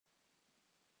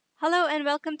Hello and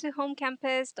welcome to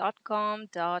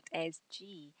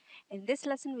homecampus.com.sg. In this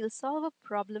lesson, we'll solve a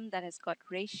problem that has got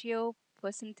ratio,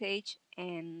 percentage,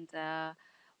 and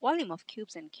volume of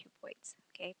cubes and cuboids.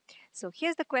 Okay, so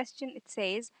here's the question. It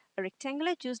says a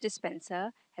rectangular juice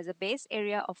dispenser has a base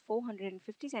area of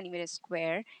 450 centimeters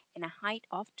square and a height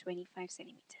of 25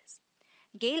 centimeters.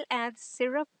 Gale adds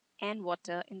syrup and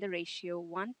water in the ratio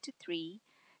 1 to 3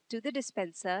 to the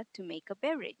dispenser to make a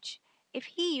beverage. If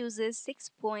he uses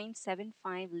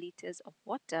 6.75 liters of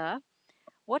water,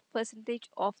 what percentage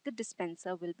of the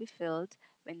dispenser will be filled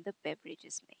when the beverage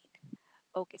is made?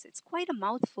 Okay, so it's quite a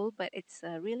mouthful, but it's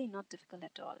really not difficult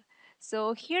at all.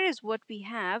 So here is what we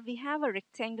have. We have a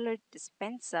rectangular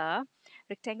dispenser,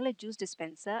 rectangular juice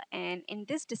dispenser, and in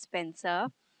this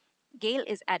dispenser, Gale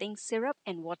is adding syrup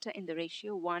and water in the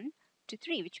ratio 1 to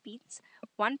 3, which means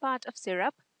 1 part of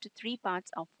syrup to 3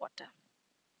 parts of water.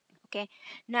 Okay,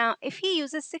 now if he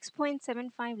uses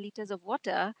 6.75 liters of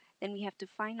water, then we have to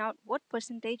find out what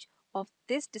percentage of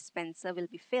this dispenser will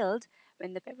be filled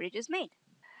when the beverage is made.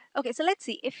 Okay, so let's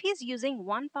see. If he's using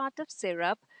 1 part of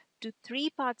syrup to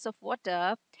 3 parts of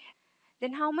water,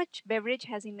 then how much beverage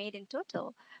has he made in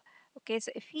total? Okay,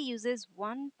 so if he uses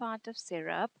 1 part of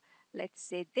syrup, let's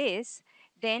say this,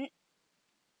 then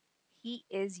he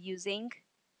is using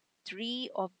 3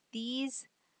 of these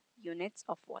units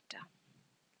of water.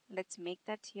 Let's make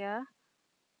that here.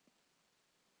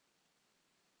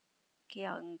 Okay,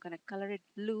 I'm going to color it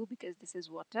blue because this is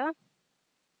water.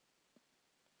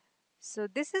 So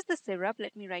this is the syrup.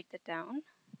 Let me write that down.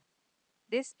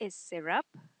 This is syrup.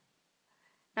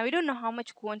 Now we don't know how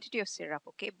much quantity of syrup,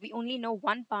 okay? We only know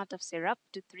 1 part of syrup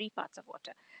to 3 parts of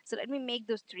water. So let me make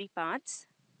those 3 parts.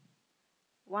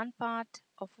 1 part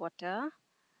of water,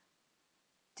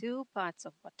 2 parts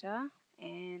of water,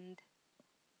 and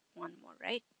 1 more,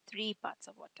 right? 3 parts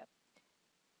of water.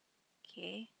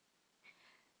 Okay.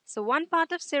 So 1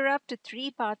 part of syrup to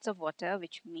 3 parts of water,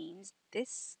 which means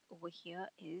this over here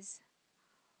is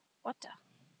water.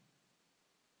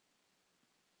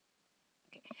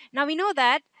 Okay. Now we know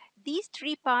that these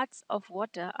 3 parts of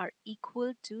water are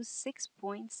equal to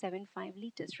 6.75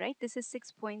 liters, right? This is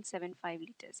 6.75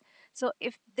 liters. So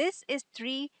if this is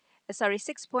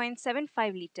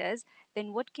 6.75 liters,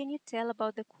 then what can you tell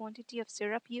about the quantity of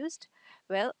syrup used?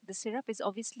 Well, the syrup is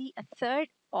obviously a third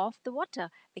of the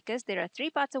water because there are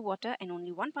 3 parts of water and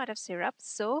only 1 part of syrup.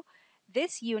 So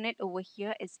this unit over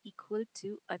here is equal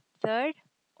to a third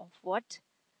of what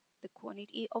the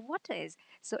quantity of water is.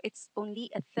 So it's only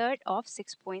a third of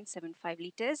 6.75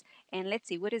 liters. And let's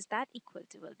see, what is that equal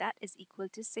to? Well, that is equal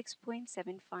to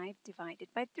 6.75 divided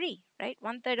by 3, right?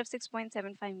 1/3 of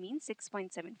 6.75 means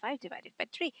 6.75 divided by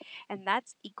 3. And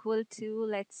that's equal to,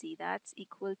 let's see, that's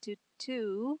equal to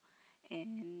 2.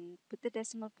 And put the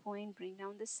decimal point, bring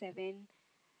down the 7.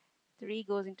 3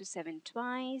 goes into 7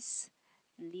 twice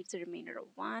and leaves a remainder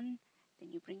of 1.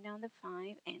 Then you bring down the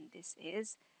 5, and this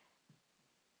is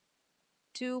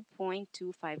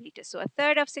 2.25 liters. So a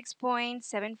third of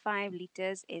 6.75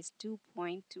 liters is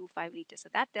 2.25 liters. So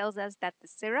that tells us that the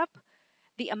syrup,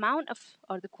 the amount of,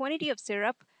 or the quantity of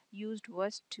syrup used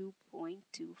was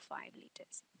 2.25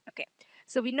 liters. Okay,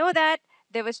 so we know that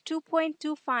there was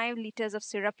 2.25 liters of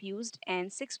syrup used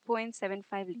and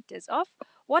 6.75 liters of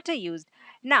water used.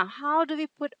 Now, how do we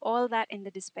put all that in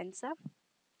the dispenser?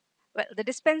 Well, the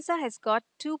dispenser has got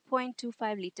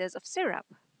 2.25 liters of syrup.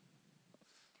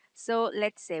 So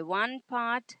let's say 1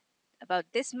 part,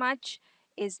 about this much,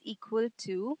 is equal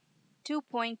to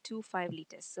 2.25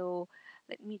 liters. So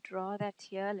let me draw that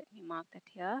here. Let me mark that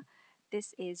here.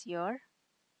 This is your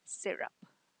syrup.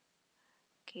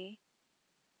 Okay.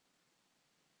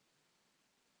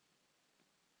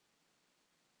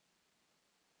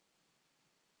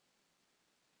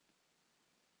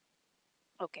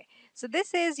 Okay. So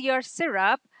this is your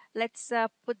syrup. Let's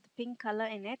put the pink color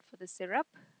in it for the syrup.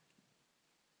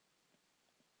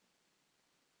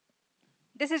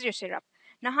 This is your syrup.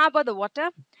 Now, how about the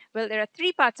water? Well, there are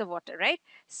 3 parts of water, right?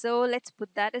 So let's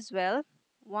put that as well.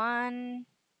 1,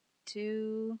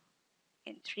 2,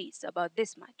 and 3. So about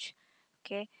this much.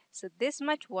 Okay, so this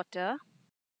much water.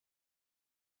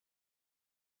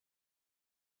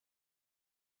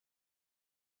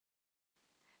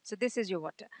 So this is your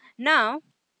water. Now,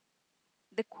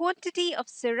 the quantity of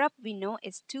syrup we know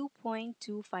is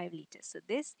 2.25 liters. So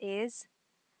this is,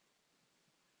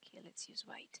 okay, let's use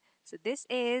white. So this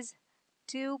is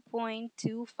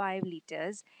 2.25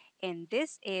 liters and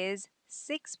this is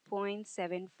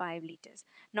 6.75 liters.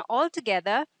 Now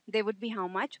altogether they would be how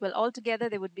much? Well, altogether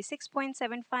they would be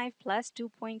 6.75 plus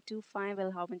 2.25.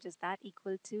 Well, how much is that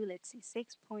equal to? Let's see,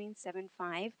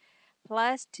 6.75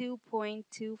 plus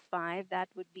 2.25, that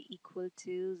would be equal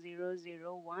to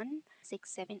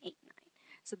 0.0016789.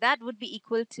 So that would be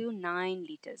equal to 9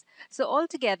 liters. So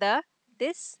altogether,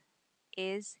 this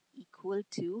is equal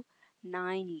to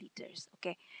 9 liters.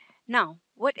 Okay. Now,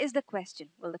 what is the question?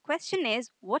 Well, the question is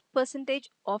what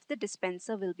percentage of the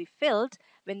dispenser will be filled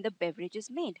when the beverage is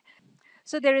made?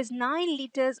 So there is 9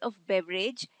 liters of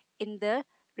beverage in the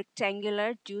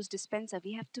rectangular juice dispenser.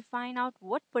 We have to find out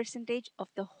what percentage of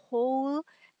the whole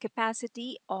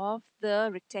capacity of the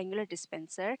rectangular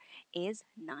dispenser is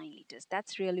 9 liters.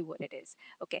 That's really what it is.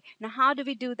 Okay, now how do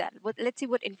we do that? Let's see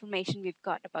what information we've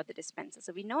got about the dispenser.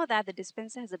 So we know that the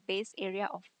dispenser has a base area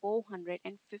of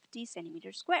 450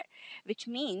 centimeters square, which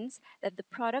means that the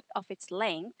product of its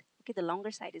length, okay, the longer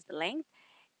side is the length,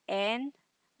 and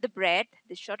the breadth,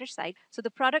 the shorter side. So the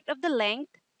product of the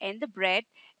length and the breadth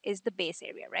is the base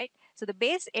area, right? So the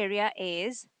base area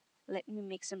is, let me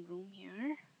make some room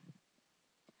here.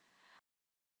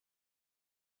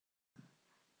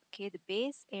 Okay, the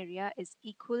base area is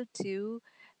equal to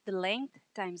the length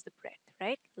times the breadth,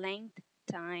 right? Length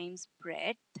times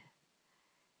breadth,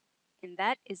 and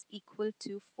that is equal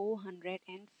to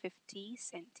 450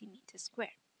 centimeters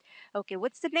square. Okay,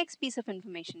 what's the next piece of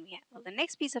information we have? Well, the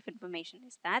next piece of information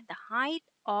is that the height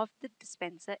of the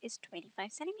dispenser is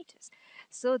 25 centimeters.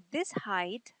 So this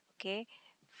height, okay,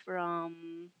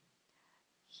 from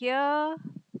here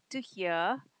to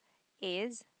here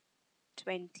is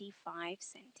 25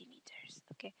 centimeters.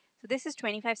 Okay, so this is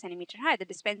 25 centimeter high. The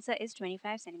dispenser is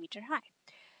 25 centimeter high.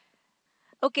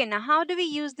 Okay, now how do we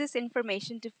use this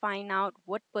information to find out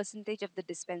what percentage of the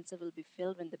dispenser will be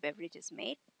filled when the beverage is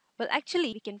made? Well,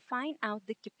 actually, we can find out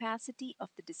the capacity of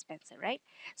the dispenser, right?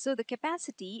 So the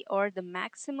capacity or the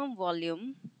maximum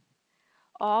volume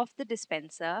of the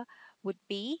dispenser would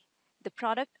be the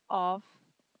product of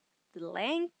the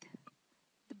length,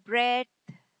 the breadth,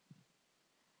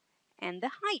 and the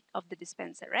height of the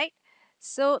dispenser, right?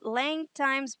 So length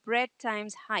times breadth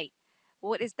times height.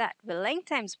 What is that? Well, length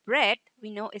times breadth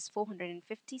we know is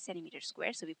 450 centimeters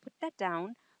square. So we put that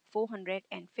down,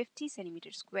 450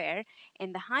 centimeters square,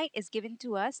 and the height is given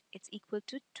to us, it's equal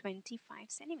to 25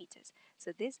 centimeters.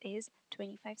 So this is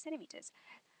 25 centimeters.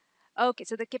 Okay,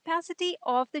 so the capacity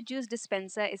of the juice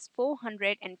dispenser is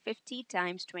 450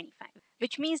 times 25,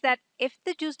 which means that if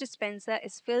the juice dispenser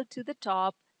is filled to the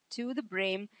top, to the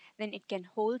brim, then it can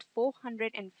hold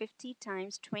 450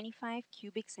 times 25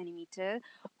 cubic centimeter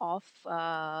of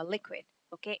liquid,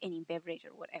 okay, any beverage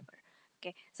or whatever.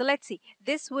 Okay, so let's see.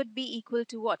 This would be equal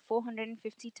to what?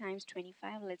 450 times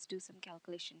 25. Let's do some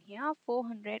calculation here.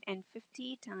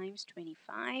 450 times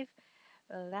 25.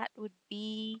 Well, that would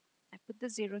be, I put the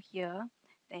 0 here,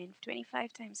 then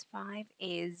 25 times 5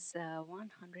 is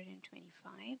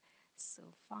 125.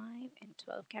 So 5 and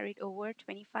 12 carried over.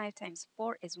 25 times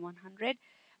 4 is 100,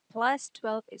 plus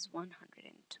 12 is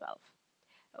 112.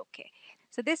 Okay,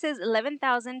 so this is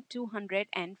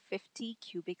 11,250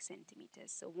 cubic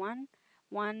centimeters. So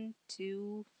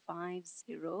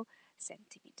 11250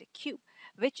 centimeter cube,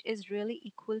 which is really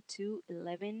equal to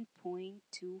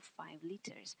 11.25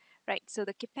 liters, right? So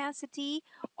the capacity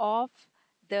of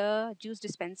the juice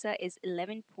dispenser is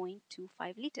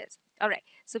 11.25 liters. All right,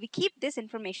 so we keep this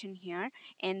information here,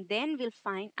 and then we'll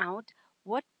find out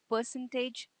what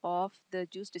percentage of the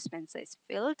juice dispenser is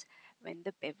filled when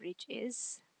the beverage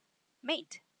is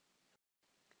made.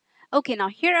 Okay, now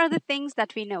here are the things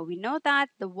that we know. We know that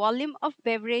the volume of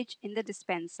beverage in the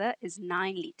dispenser is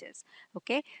 9 liters.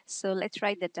 Okay, so let's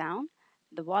write that down.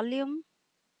 The volume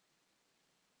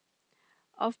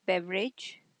of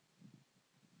beverage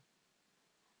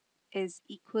is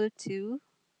equal to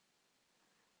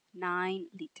 9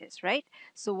 liters, right?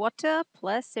 So water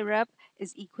plus syrup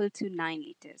is equal to 9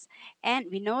 liters. And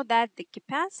we know that the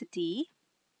capacity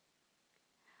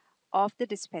of the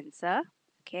dispenser,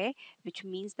 okay, which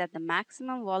means that the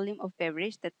maximum volume of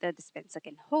beverage that the dispenser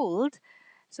can hold.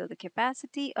 So the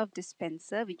capacity of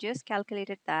dispenser, we just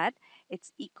calculated that,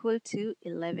 it's equal to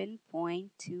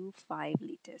 11.25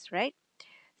 liters, right?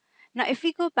 Now, if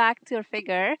we go back to our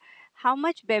figure, how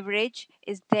much beverage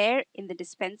is there in the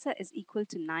dispenser is equal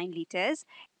to 9 liters,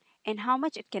 and how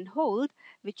much it can hold,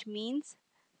 which means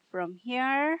from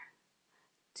here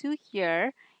to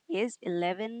here is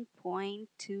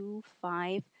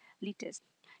 11.25 liters.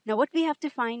 Now what we have to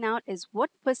find out is what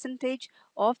percentage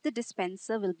of the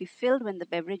dispenser will be filled when the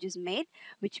beverage is made,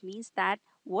 which means that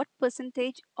what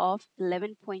percentage of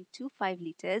 11.25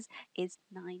 liters is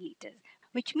 9 liters.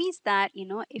 Which means that,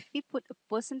 if we put a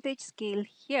percentage scale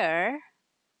here,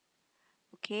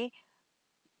 okay,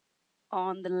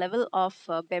 on the level of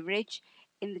beverage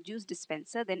in the juice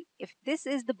dispenser, then if this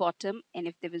is the bottom and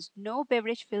if there was no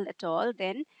beverage filled at all,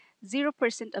 then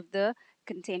 0% of the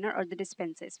container or the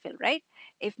dispenser is filled, right?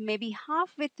 If maybe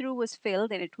halfway through was filled,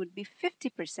 then it would be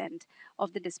 50%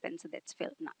 of the dispenser that's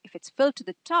filled. Now, if it's filled to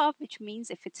the top, which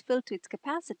means if it's filled to its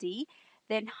capacity,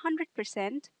 then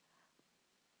 100%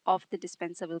 of the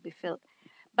dispenser will be filled.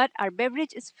 But our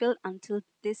beverage is filled until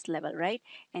this level, right?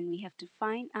 And we have to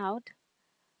find out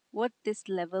what this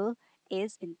level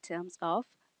is in terms of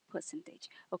percentage.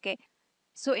 Okay,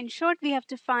 so in short, we have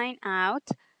to find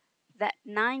out that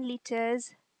 9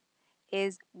 liters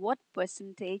is what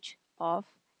percentage of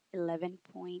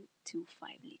 11.25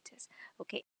 liters.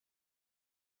 Okay,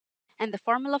 and the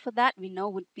formula for that we know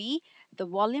would be the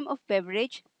volume of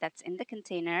beverage that's in the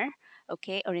container,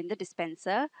 okay, or in the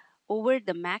dispenser, over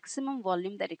the maximum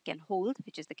volume that it can hold,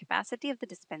 which is the capacity of the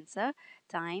dispenser,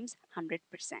 times 100%.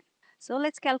 So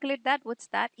let's calculate that. What's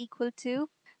that equal to?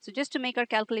 So just to make our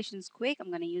calculations quick, I'm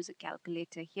going to use a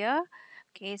calculator here.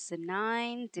 Okay, so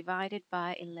 9 divided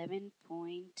by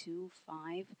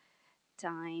 11.25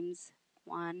 times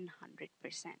 100%.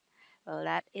 Well,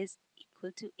 that is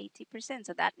equal to 80%.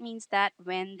 So that means that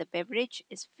when the beverage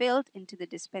is filled into the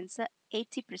dispenser,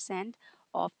 80%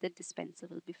 of the dispenser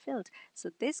will be filled. So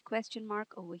this question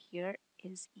mark over here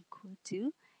is equal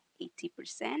to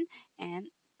 80%,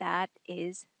 and that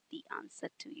is the answer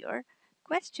to your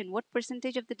question. What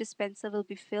percentage of the dispenser will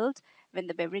be filled when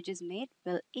the beverage is made?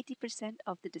 Well, 80%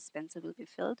 of the dispenser will be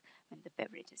filled when the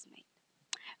beverage is made.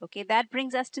 Okay, that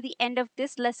brings us to the end of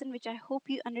this lesson, which I hope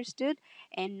you understood.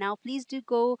 And now please do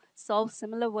go solve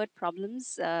similar word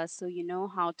problems so you know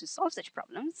how to solve such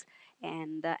problems.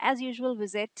 And as usual,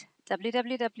 visit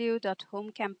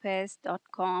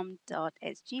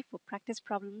www.homecampus.com.sg for practice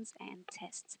problems and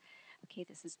tests. Okay,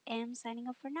 this is M signing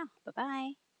off for now. Bye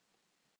bye.